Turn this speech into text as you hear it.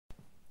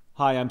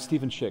Hi, I'm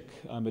Stephen Schick.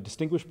 I'm a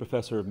distinguished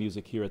professor of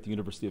music here at the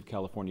University of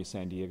California,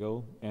 San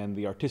Diego, and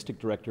the artistic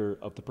director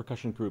of the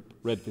percussion group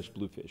Redfish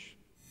Bluefish.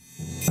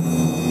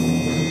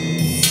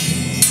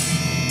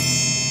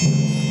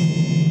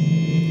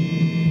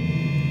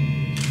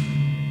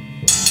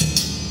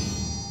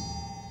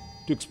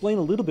 To explain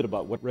a little bit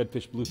about what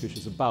Redfish Bluefish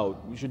is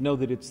about, you should know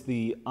that it's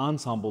the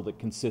ensemble that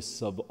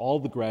consists of all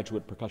the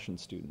graduate percussion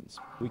students.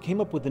 We came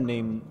up with the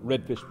name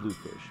Redfish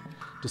Bluefish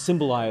to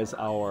symbolize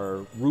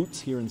our roots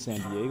here in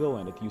San Diego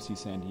and at UC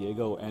San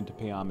Diego, and to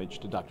pay homage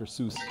to Dr.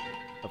 Seuss,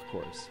 of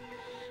course.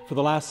 For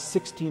the last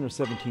 16 or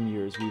 17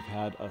 years, we've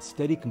had a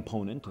steady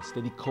component, a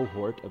steady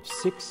cohort of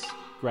 6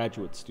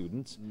 graduate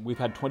students. We've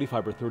had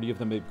 25 or 30 of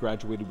them. They've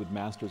graduated with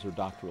master's or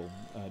doctoral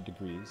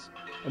degrees.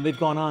 And they've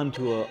gone on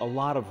to a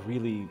lot of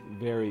really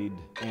varied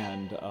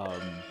and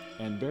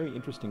very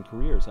interesting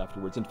careers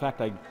afterwards. In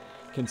fact, I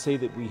can say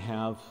that we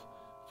have,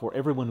 for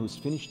everyone who's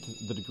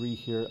finished the degree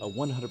here, a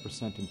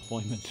 100%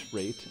 employment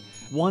rate.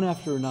 One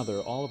after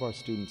another, all of our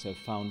students have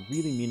found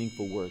really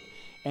meaningful work.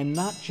 And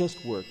not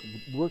just work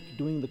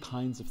doing the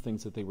kinds of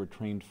things that they were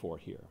trained for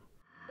here.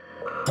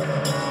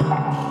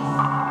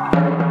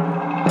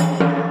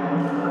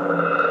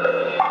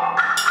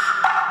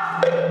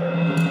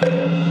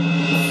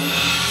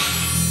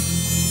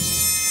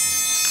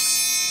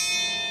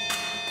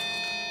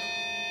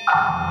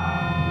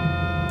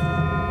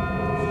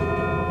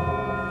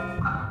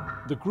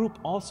 The group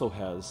also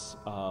has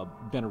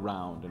been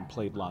around and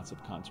played lots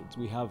of concerts.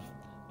 We have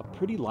a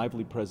pretty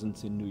lively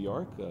presence in New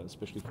York,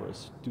 especially for a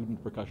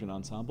student percussion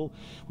ensemble.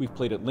 We've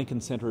played at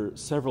Lincoln Center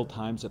several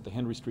times, at the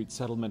Henry Street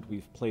Settlement.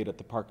 We've played at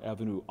the Park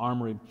Avenue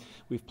Armory.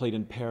 We've played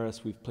in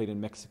Paris. We've played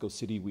in Mexico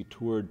City. We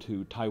toured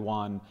to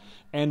Taiwan.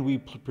 And we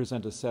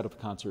present a set of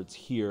concerts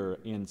here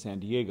in San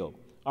Diego.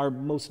 Our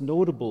most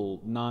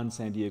notable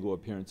non-San Diego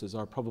appearances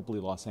are probably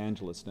Los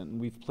Angeles,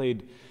 and we've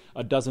played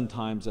a dozen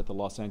times at the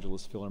Los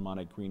Angeles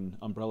Philharmonic Green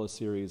Umbrella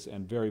Series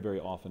and very, very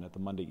often at the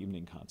Monday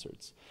evening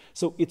concerts.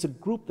 So it's a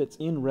group that's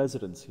in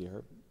residence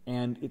here,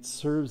 and it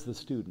serves the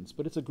students,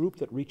 but it's a group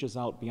that reaches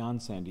out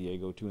beyond San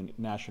Diego to a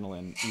national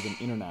and even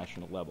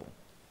international level.